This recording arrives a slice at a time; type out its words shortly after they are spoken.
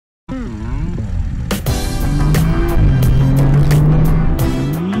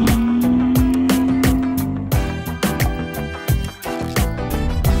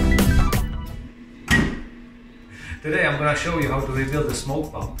gonna show you how to rebuild the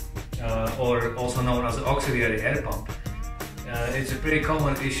smoke pump, or also known as the auxiliary air pump. It's a pretty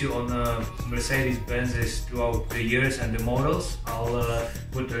common issue on Mercedes-Benzes throughout the years and the models. I'll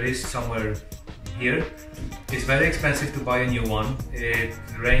put the list somewhere here. It's very expensive to buy a new one. It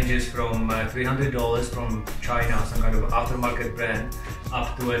ranges from $300 from China, some kind of aftermarket brand,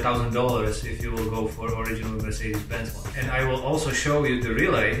 up to $1,000 if you will go for original Mercedes-Benz one. And I will also show you the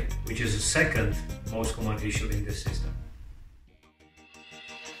relay, which is the second most common issue in this system.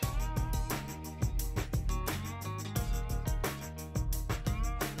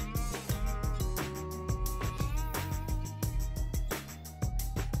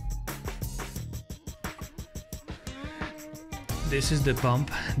 This is the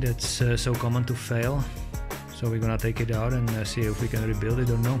pump that's so common to fail. So we're gonna take it out and see if we can rebuild it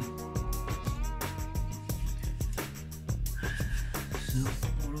or no. So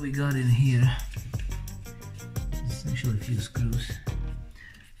what do we got in here? Essentially a few screws.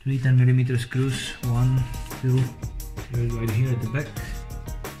 3 10mm screws, 1, 2, right here at the back.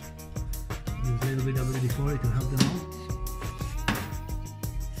 Use a little bit of WD-40 to help them out.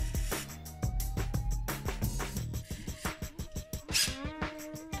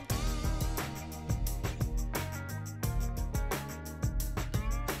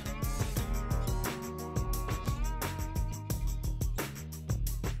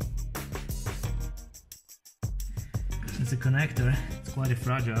 It's a connector, it's quite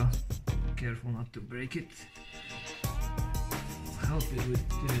fragile. Careful not to break it. I'll help it with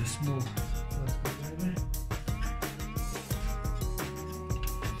a small screwdriver.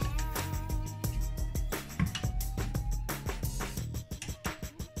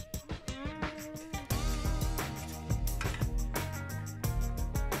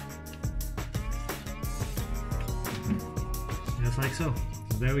 Just like so.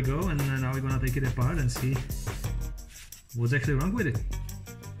 So there we go, and now we're gonna take it apart and see what's actually wrong with it.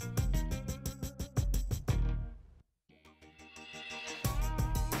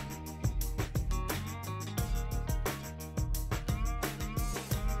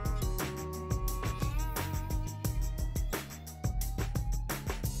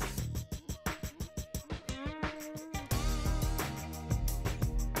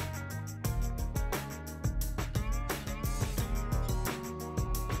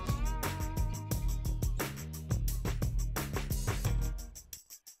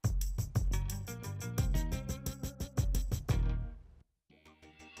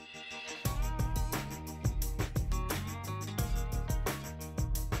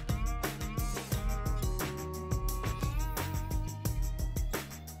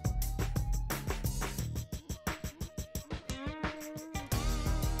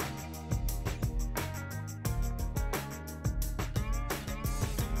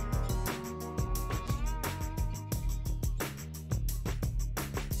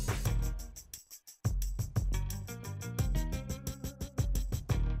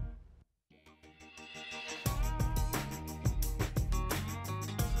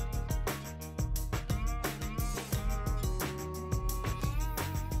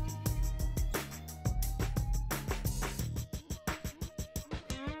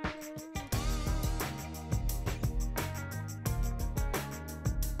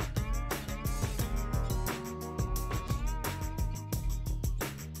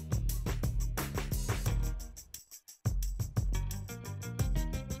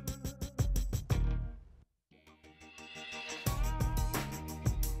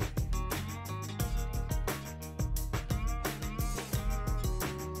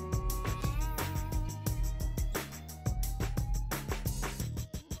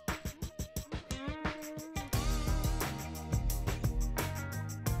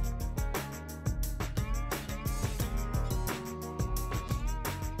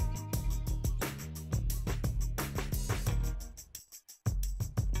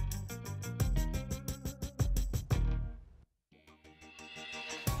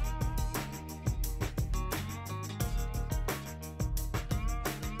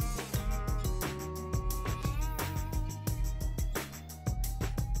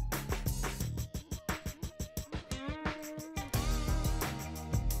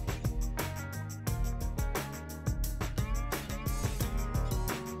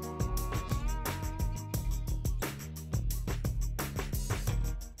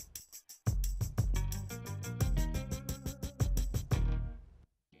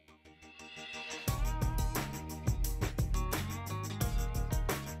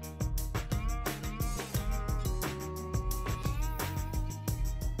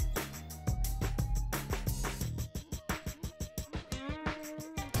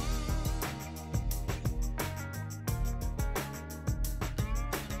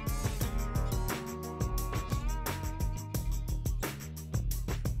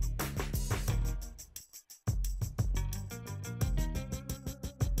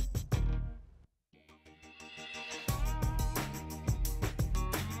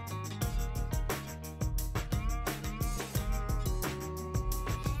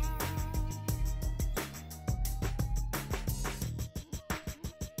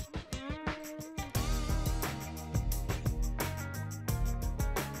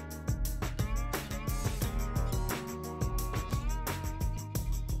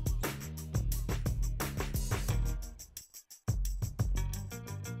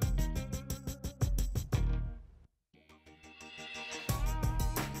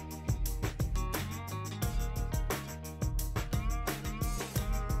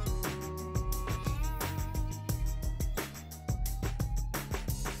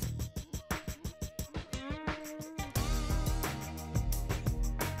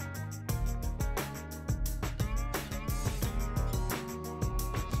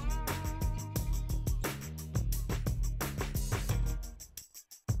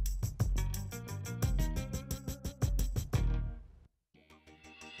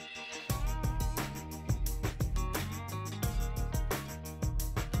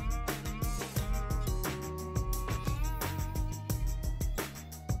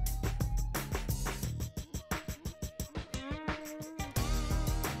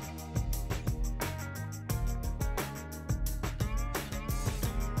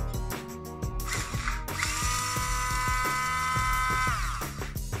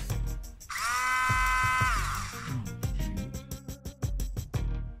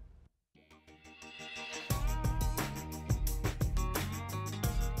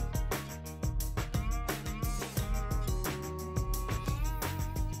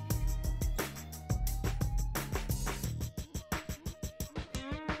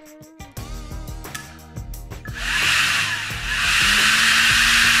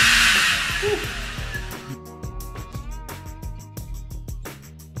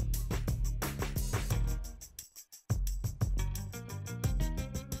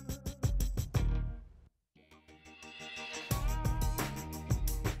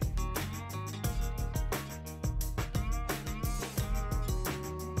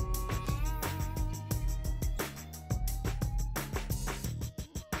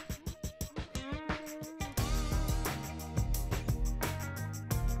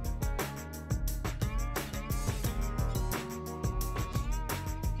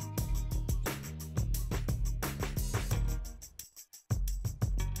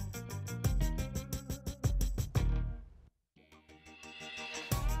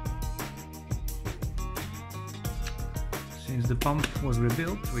 Since the pump was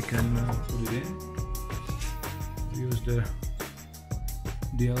rebuilt, we can put it in. Use the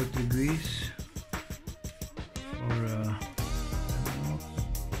electric grease for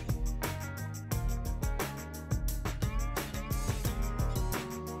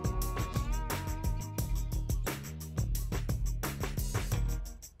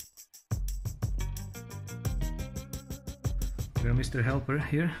we have Mr. Helper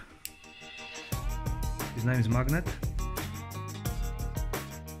here. His name is Magnet.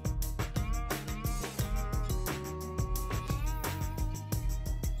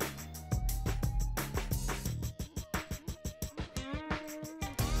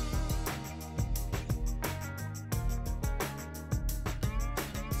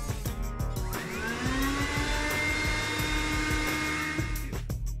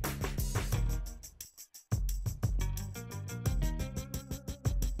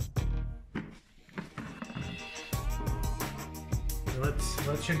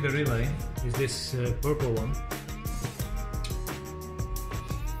 Let's check the relay. Is this purple one?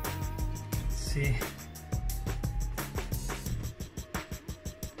 Let's see.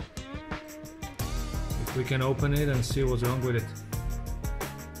 If we can open it and see what's wrong with it.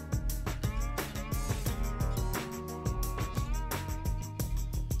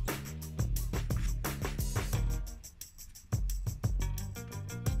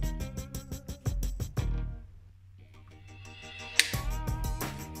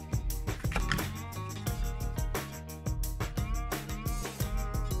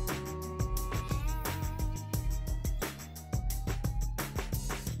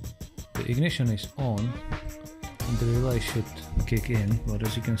 The ignition is on and the relay should kick in, but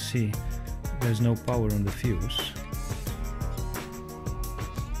as you can see there's no power on the fuse.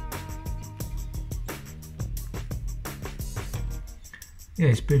 Yeah,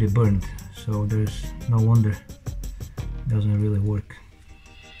 it's pretty burnt, so there's no wonder it doesn't really work.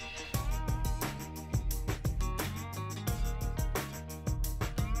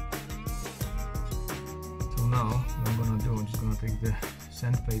 So now what I'm gonna do, I'm just gonna take the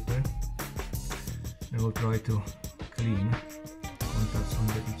sandpaper and we'll try to clean contacts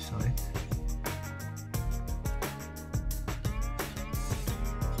on each side.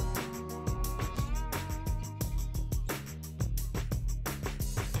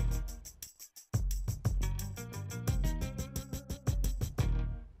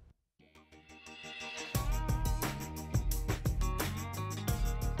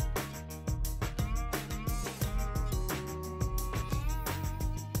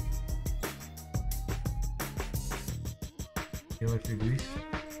 Electric grease.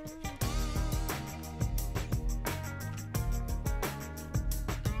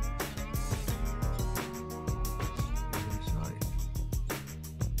 Inside.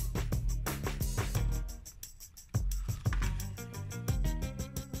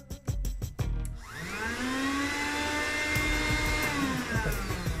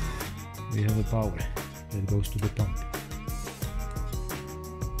 We have a power that goes to the pump.